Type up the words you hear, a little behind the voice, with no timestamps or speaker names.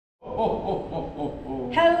Hello,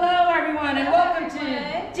 everyone, and welcome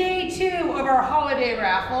to day 2 of our holiday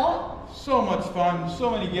raffle. So much fun, so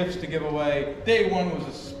many gifts to give away. Day 1 was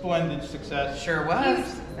a splendid success. Sure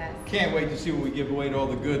was. Can't wait to see what we give away to all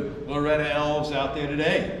the good Loretta elves out there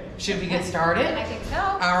today. Should we get started? I think so.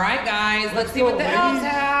 All right, guys, let's see go, what the elves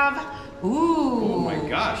ladies. have. Ooh. Oh my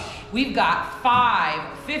gosh. We've got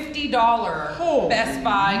 5 $50 Best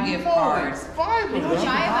Buy gift cards. 5 of them. 5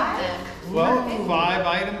 of them. Well, 5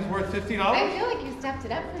 items worth $50. I feel like you stepped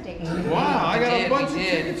it up for day 2. Wow, I got a bunch of we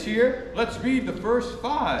did. tickets here. Let's read the first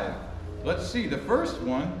 5. Let's see, the first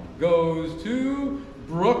one goes to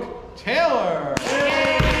Brooke Taylor.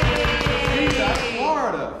 She's out of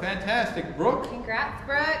Florida. Fantastic, Brooke. Congrats,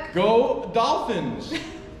 Brooke. Go Dolphins.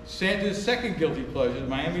 Santa's second guilty pleasure,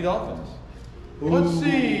 Miami Dolphins. Let's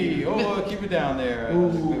see. Oh, keep it down there.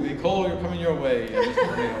 Nicole, you're coming your way.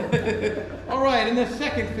 All right, and the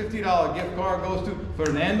second $50 gift card goes to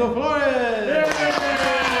Fernando Flores.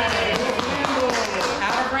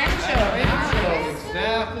 Our Rancho.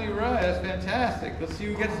 Exactly right. That's fantastic. Let's see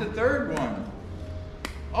who gets the third one.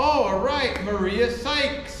 Oh, all right. Maria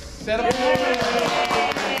Sykes. Set up.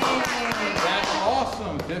 That's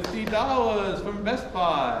awesome. $50 from Best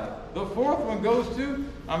Buy. The fourth one goes to,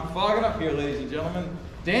 I'm fogging up here, ladies and gentlemen,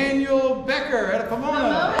 Daniel Becker out of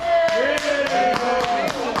Pomona.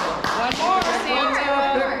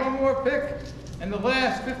 One more pick. And the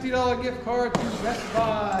last $50 gift card to Best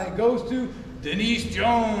Buy goes to Denise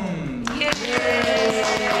Jones.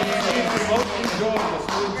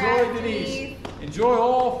 Enjoy Denise. Enjoy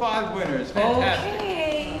all 5 winners. Fantastic.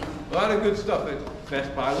 Okay. A lot of good stuff at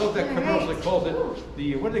Best Buy. I love that commercial. They called it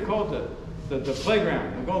the, what do they call it? The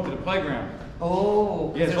playground. I'm going to the playground.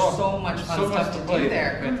 Oh, yeah, there's so much fun stuff to do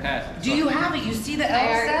there. Fantastic. Do you have it? You see the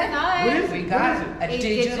elf set? What is it? We got a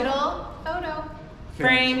digital photo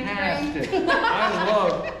frame. Fantastic. I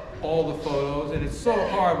love all the photos, and it's so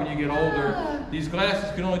hard when you get older. These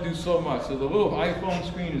glasses can only do so much. So the little iPhone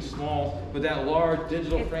screen is small, but that large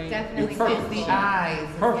digital frame definitely is perfect. The eyes.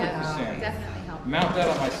 Perfect for Santa. definitely helps. Mount that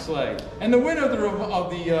on my sleigh. And the winner of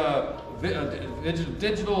the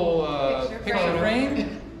digital picture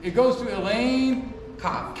frame, it goes to Elaine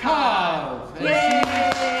Cobb.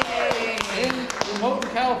 Yay! In remote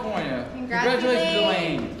California. Congratulations,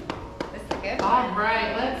 Elaine. This is a good All one.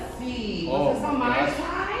 right, let's see. Oh, Was this on my gosh.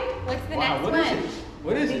 side? What's the Wow, next what one? is it?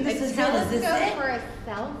 What is it? This is it. Is this Telescope it? for a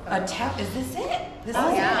cell phone. Is this it? This Oh,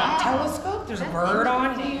 is yeah. a telescope? There's a That's bird on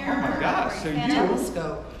interesting. here. Oh my gosh, so you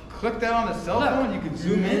Telescope. click that on the cell phone, you can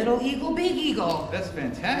zoom in. Little eagle, big eagle. That's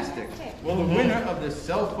fantastic. Well, the winner of the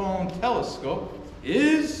cell phone telescope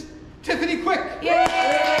is Tiffany Quick. Yay!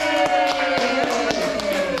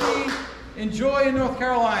 Enjoy in North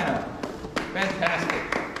Carolina. Fantastic.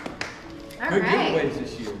 All Good right. giveaways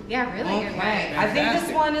this year. Yeah, really good one. Okay, I think this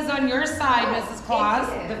Fantastic. one is on your side, Mrs. Claus.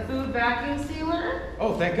 Thank you. The food vacuum sealer.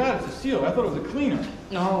 Oh, thank God it's a seal. I thought it was a cleaner.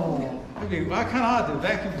 No. It'd be kind of odd to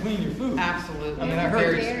vacuum clean your food. Absolutely. I mean, I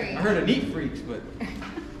Very. heard of neat freaks, but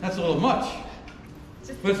that's a little much.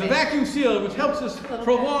 Just But it's a vacuum sealer which helps us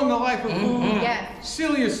prolong the life of food. Yes.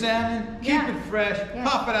 Seal your salmon, keep Yeah. it fresh, Yeah.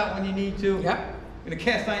 pop it out when you need to. Yep. In a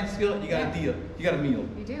cast iron skillet, you got a deal. You got a meal.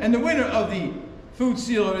 You do. And the winner of the food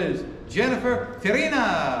sealer is Jennifer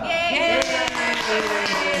Terina. Yay!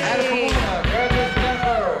 Out of Pomona. Congratulations,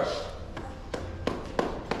 Jennifer.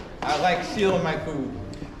 I like sealing my food.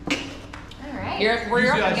 All right. We're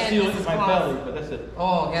Usually up I again, seal it in Mrs. my Claus. belly, but that's it.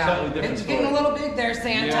 Oh, yeah. Slightly different It's getting a story. little big there,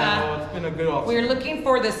 Santa. Yeah, well, it's been a good off. We're looking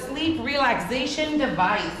for the sleep relaxation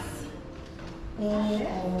device.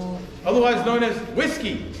 Otherwise known as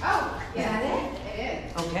whiskey. Oh, Is that it?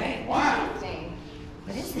 It is. Okay. Wow. Interesting.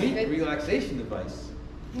 What is Sleep it? relaxation device.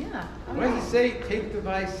 Yeah. Why does it say take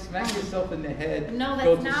device, smack yourself in the head, No,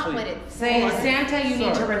 go that's to not sleep? what it's Saying, Oh, Santa, you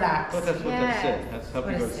need to Sorry. relax. But that's what that Yes. said. That's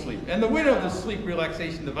helping What go is to it? sleep. And the winner of the sleep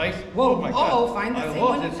relaxation device. Whoa, Oh my God. uh-oh, find the I same lost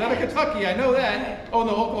one it. you It's out of said. Kentucky. I know that. Oh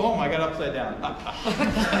no, Oklahoma. I got upside down.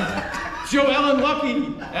 Joellen Lucky.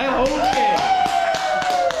 Okay.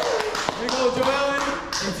 Here you go, Joellen.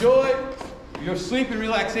 Enjoy your sleep and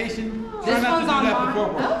relaxation. Try This not one's to do on that mine. before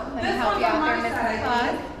work. Let me This help one's you on out my there, Mrs. side.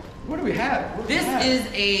 Claus. What do we have? What do we This have? is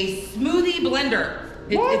a smoothie blender.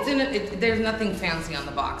 What? It's in a, there's nothing fancy on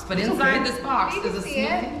the box, but inside okay. this box You is a can see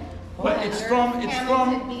it. smoothie. But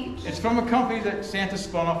Hamilton Beach. it's from a company that Santa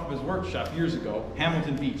spun off of his workshop years ago,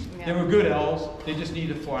 Hamilton Beach. Yeah. They were good elves, they just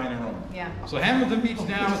needed to fly in their own. Yeah. So Hamilton Beach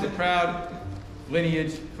now is a proud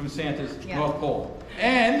lineage from Santa's Yeah. North Pole.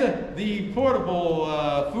 And the portable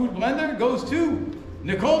food blender goes to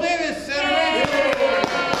Nicole Davis.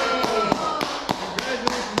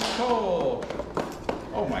 Congratulations, Nicole.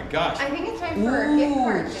 Oh my gosh. I think it's time for gift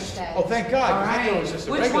cards instead. Oh, thank God. All 'cause I thought it right. was just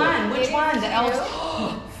a Which regular. one? Which It one? is The two. elves.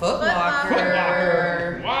 Foot Locker. Foot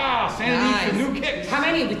Locker. Wow, Santa needs some new kicks. How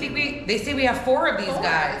many? They say we have 4 of these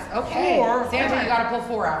guys. Okay. 4? Santa, you gotta pull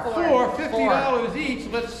 4 out. Four, $50 each.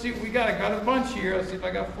 Let's see what we got. I got a bunch here. Let's see if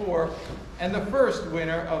I got 4. And the first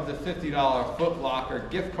winner of the $50 Foot Locker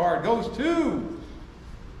gift card goes to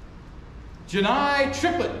Janai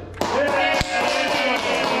Triplet.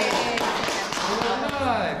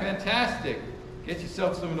 Janai, fantastic. Get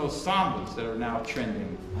yourself some of those sambas that are now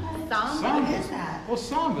trending. Samba? What is that? Well,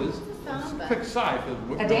 sambas. Samba? Quick side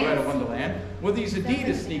for A the dance? Red of Wonderland. Were these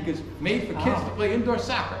Adidas sneakers made for kids to play indoor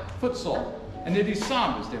soccer, futsal. And they're these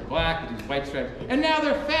sambas. They're black with these white stripes. And now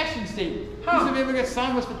they're fashion statement. Used to be able to get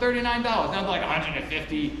sambas for $39. Now they're like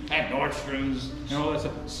 $150 at Nordstrom's and all that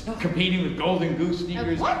stuff. Competing with Golden Goose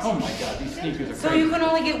sneakers. What? Oh my God, these sneakers are So crazy. you can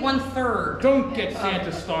only get 1/3. Don't get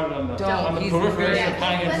Santa started on the He's periphery very- of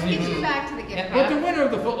high-end Let's get sneakers. you back to the gift But the card. winner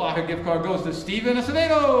of the Foot Locker gift card goes to Steven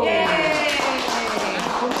Acevedo. Yay!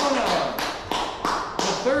 Corona. The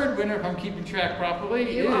third winner, if I'm keeping track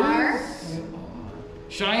properly, You is are?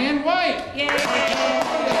 Cheyenne White. Yay!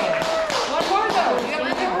 One more though. You have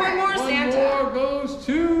to do one more, One Santa. more goes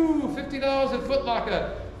to $50 at Foot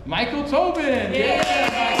Locker. Michael Tobin. Yay!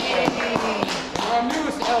 You're our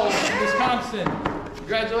newest elf in Wisconsin.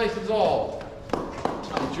 Congratulations all.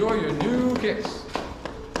 Enjoy your new kicks.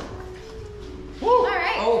 Woo! All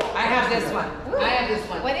right. Oh, I have this one. Ooh. I have this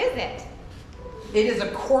one. What is it? It is a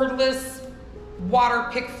cordless water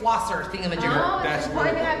pick flosser thingamajigger. Oh, That's it's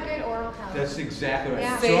important to really have good oral health. That's exactly right.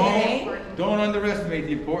 Yeah. Say the name. Don't underestimate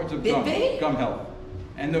the importance of Bit-Bee? gum health.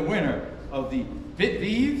 And the winner of the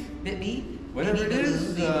Bit-Vive, Bit me. whatever it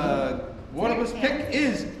is, waterless pick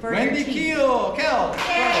is For your Wendy teeth. Kel.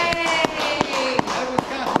 Yay! Out of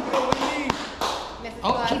Wisconsin. Go, Wendy. Mrs.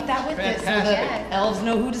 Oh, Claus. keep that with us so Fantastic. the elves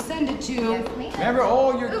know who to send it to. Yes, ma'am. Remember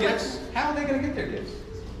all your Ooh, gifts. How are they going to get their gifts?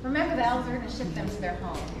 Remember, the elves are going to ship them to their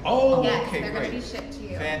home. Oh, Yes, okay, they're going to be great. shipped to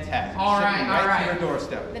you. Fantastic. All right, Shipping all to right. your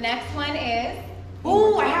doorstep. The next one is,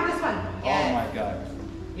 Ooh, I have this one. Yes. Oh my God.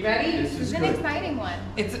 You ready? This this is is an good. exciting one.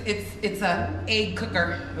 It's a egg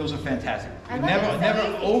cooker. Those are fantastic. I You love it. never So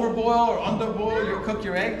easy. overboil or underboil your cook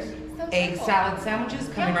your eggs. So Egg simple. salad sandwiches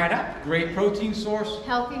coming right up. Great protein source.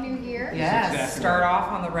 Healthy New Year. Yes. exactly Start right. off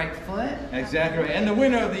on the right foot. Exactly right. And the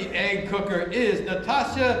winner of the egg cooker is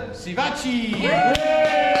Natasha Sivachi. Yay!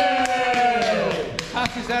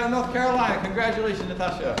 Natasha's out of North Carolina. Congratulations,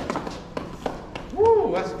 Natasha.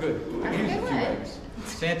 Woo, that's good. That's a Here's good a few one. eggs.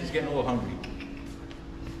 Santa's getting a little hungry.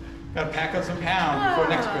 Gotta pack up some pounds before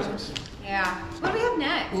next Oh. Christmas. Yeah. What do we have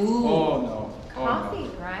next? Ooh. Oh no. Oh, Coffee, no.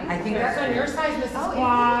 right? I think that's on your size, Mrs. Oh, it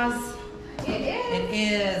Claus. It is. It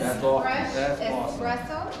is. That's awesome. Fresh That's awesome.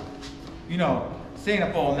 espresso. You know, staying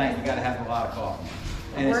up all night, you gotta have a lot of coffee.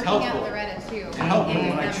 And it's Working helpful. out Loretta too. It's helpful when I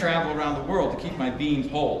Remember. travel around the world to keep my beans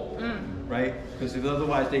whole, Mm. right? Because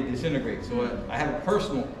otherwise they disintegrate. So I have a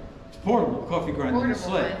personal, portable coffee grinder in the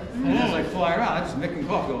Portable sled. one. And as I fly around, I'm just making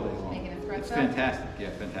coffee all day long. Making espresso? It's fantastic. Yeah,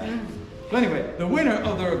 fantastic. So anyway, the winner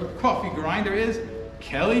of the coffee grinder is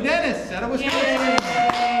Kelly Dennis out of Wisconsin.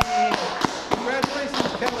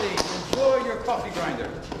 Congratulations, Kelly. Enjoy your coffee grinder.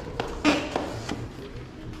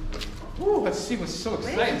 Ooh, let's see what's so is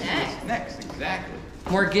exciting. next? Next, exactly.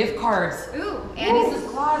 More gift cards. Ooh, Annie's Mrs.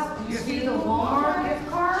 Claus, do you see the Walmart gift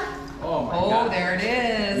card? Oh my Oh, God. there it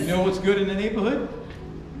is. You know what's good in the neighborhood?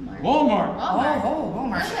 Walmart. Walmart. Oh,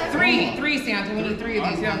 Walmart. Okay. Three, Santa. We need 3 of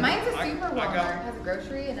these. Yeah. Mine's a I super got- Walmart. Has a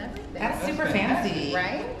grocery and everything. That's That's super fantastic. fancy.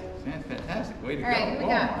 right. That's fantastic. Way to All right, go. who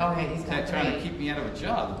we Walmart. got? Okay, he's got They're trying to 3. keep me out of a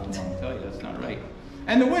job. I'll tell you, that's not right.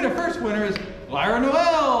 And the first winner is Lyra Noel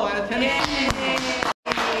out of Tennessee.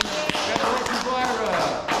 Congratulations,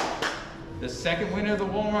 Lyra. The second winner of the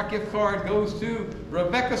Walmart gift card goes to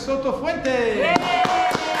Rebecca Sotofuente.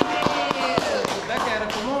 Rebecca out of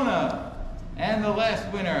Pomona. And the last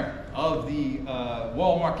winner of the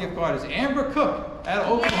Walmart gift card is Amber Cook out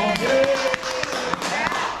of Oklahoma.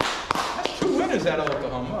 That's 2 winners out of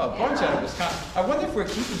Oklahoma, a bunch out of Wisconsin. I wonder if we're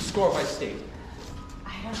keeping score by state.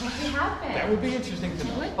 I don't think we have been. That would be interesting to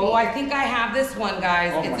know. Oh, I think I have this one,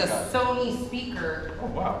 guys. Oh It's my a God. Sony speaker. Oh,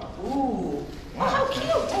 wow. Ooh. Wow. How cute.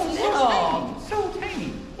 It's Oh, little. so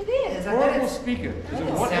tiny. It is. I bet Portable it's, speaker. Is it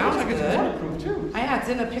it water? It looks sounds like it's good. waterproof too. yeah, it's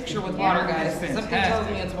in a picture with Yeah, water, guys. It's Something tells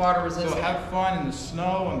fantastic. me it's water So resistant. have fun in the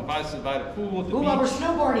snow and by the pool at the Ooh, beach. while we're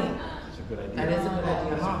snowboarding. That's a good idea. That is a good idea,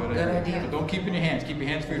 That's huh? a Good idea. But don't keep it in your hands. Keep your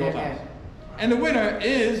hands free at all Okay. times. And the winner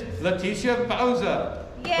is Leticia Bauza.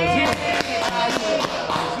 Yay!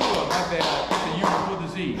 Bazua, my bad. I put the U before the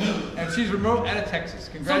Z. And she's remote out of Texas.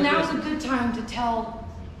 So now's a Congratulations. good time to tell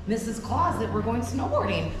Mrs. Claus that we're going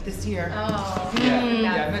snowboarding this year. Oh.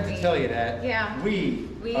 Yeah, I meant to tell you that. Yeah. We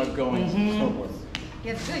are going snowboarding.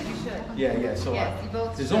 Yes, good, you should. Yeah, so Yes, you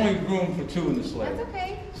both there's should. only room for 2 in the sleigh. That's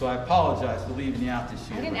okay. So I apologize for leaving you out this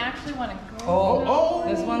year. I didn't actually want to go. Oh,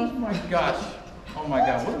 This one? Oh my gosh. Oh my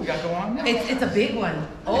God, what do we got going on now? It's a big one.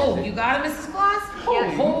 Oh, you got it, Mrs. Claus?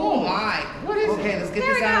 Yes. Oh my. What is it? Okay, let's get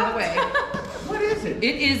There this we out of go. the way. What is it?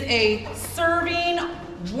 It is a serving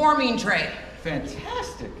warming tray.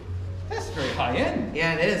 Fantastic. That's very high end.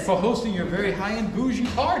 Yeah, it is. For hosting your very high end bougie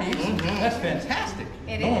parties, that's fantastic.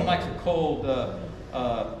 It no one is. likes a cold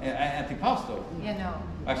antipasto. Yeah, no.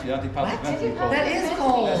 Actually, antipasto is meant to be cold. That is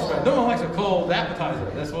cold. That's right. No one likes a cold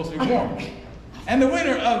appetizer. That's supposed to be warm. And the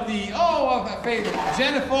winner of the, of our favorite,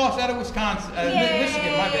 Janet Foss out of Wisconsin,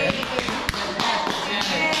 Michigan, my bad.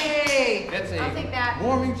 Yay! That's I'll take that. a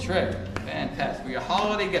warming tray. Fantastic. For your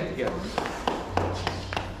holiday get-together.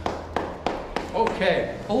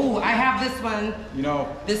 Okay. Oh, I have this one. You know,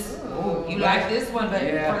 This, oh, you like this one, but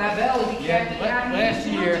Yeah. for that belly, we Yeah, can't last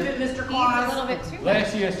year- Mr. He's a Claus. little bit too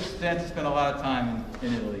last year Santa spent a lot of time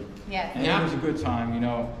in Italy. Yes. And Yeah. it was a good time, you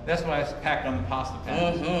know. That's why I packed on the pasta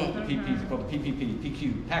pans. Mhm. The PPs are called the PPP,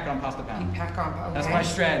 PQ, pack on pasta You pan. pack on. Okay. That's my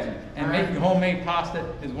strategy. And All right. making homemade pasta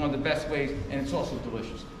is one of the best ways, and it's also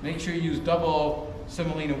delicious. Make sure you use double O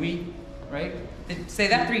semolina wheat, right? Say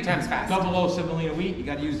that 3 times fast. Double O semolina wheat, you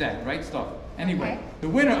gotta use that, right stuff. Anyway, Okay. the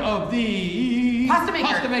winner of the Pasta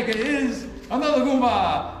maker. is another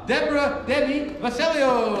Goomba, Debbie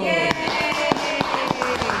Vasilio. Yay!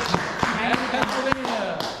 Out of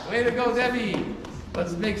Pennsylvania. Way to go, Debbie.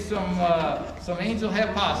 Let's make some angel hair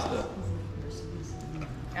pasta.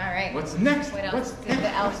 All right. What's next? What else What's did the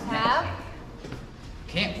elves have?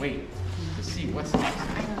 Can't wait to see what's next.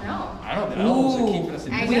 I don't know. I don't know. The elves are Ooh, keeping us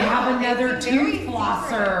in I we know. have another It's very tooth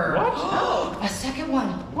flosser. What? A second one.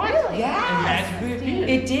 What? Really? It Yes. magically appeared.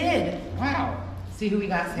 It did. Wow. See who we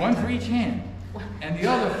got. Santa. One for each hand. And the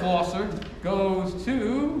other flosser goes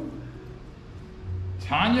to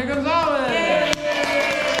Tanya Gonzalez. Yay!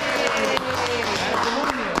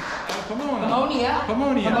 Out of Pomona. Pomona.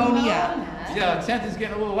 Pomona. Pomona. Yeah, Santa's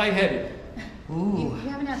getting a little lightheaded. Ooh. You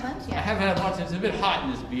haven't had lunch I yet. haven't had lunch. It's a bit hot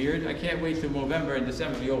in this beard. I can't wait till November and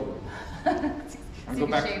December to be over. So you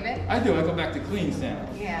can shave it? I do. I go back to clean Santa.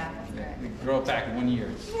 Yeah, that's We good. grow it back in 1 year.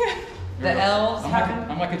 The elves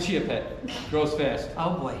I'm like a chia pet. Grows fast.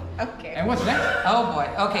 Oh boy. Okay. And what's next? Oh boy.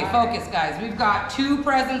 Okay, focus, guys. We've got 2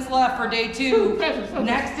 presents left for day 2. 2 presents, focus.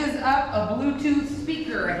 Next is up a Bluetooth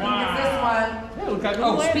speaker. I think it's this one. Yeah, look, got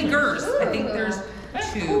little Oh, lanterns. speakers. I think Ooh. there's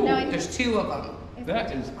That's 2. cool. No, I think- There's 2 of them.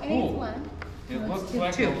 That is I think cool. it's one. It looks two.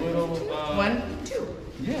 like 2. a little. 1, 2.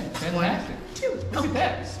 Yeah, fantastic. 2. Look at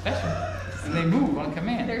that, it's special. And they move on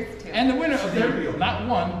command. There's 2. And the winner of the not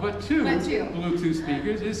 1 but 2 But 2. Bluetooth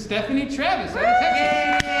speakers is Stephanie Travis out of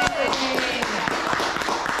Texas.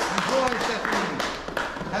 Enjoy, Stephanie.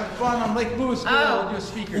 Have fun on Lake Louis Oh. with your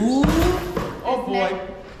speakers. Ooh. Oh boy.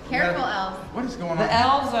 Careful, We got- elves. What is going on? The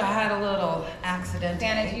elves had a little accident.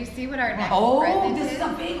 Santa, do you see what our next Oh, present this is? is a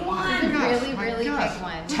big This is a one. Gosh, really, my really gosh. big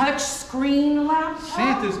one. Touch screen laptop.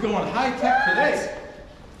 Santa's going high tech today.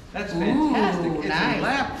 That's fantastic. Ooh, It's nice. a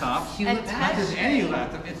laptop. Cute A Not touch. just any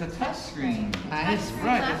laptop, it's a touch screen. Nice. Touchscreen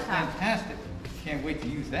Right, that's laptop. fantastic. Can't wait to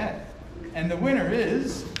use that. And the winner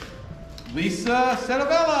is Lisa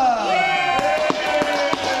Cetabella. Yes,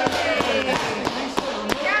 Lisa.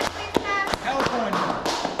 California.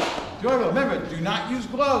 Enjoyable. Remember, do not use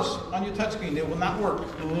gloves on your touchscreen. They will not work.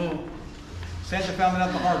 Santa found it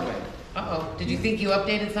out the hard way. Uh-oh. Did you think you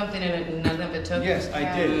updated something and none of it took? Yes, I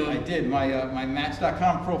Yeah. did. I did. My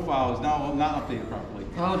Match.com profile is now not updated properly.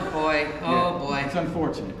 Oh boy. Yeah. Oh boy. It's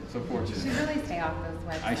unfortunate. It's You unfortunate. should really stay off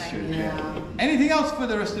those websites. I should. Yeah. Anything else for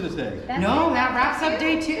the rest of this day? That's No, it. that wraps up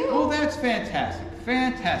day 2. Oh, that's fantastic.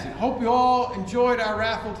 Fantastic. Hope you all enjoyed our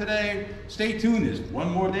raffle today. Stay tuned. There's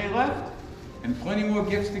 1 more day left and plenty more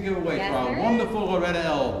gifts to give away Yes, for our there is. wonderful Loretta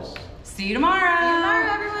elves. See you tomorrow. See you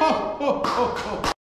tomorrow, everyone. Ho, ho, ho, ho.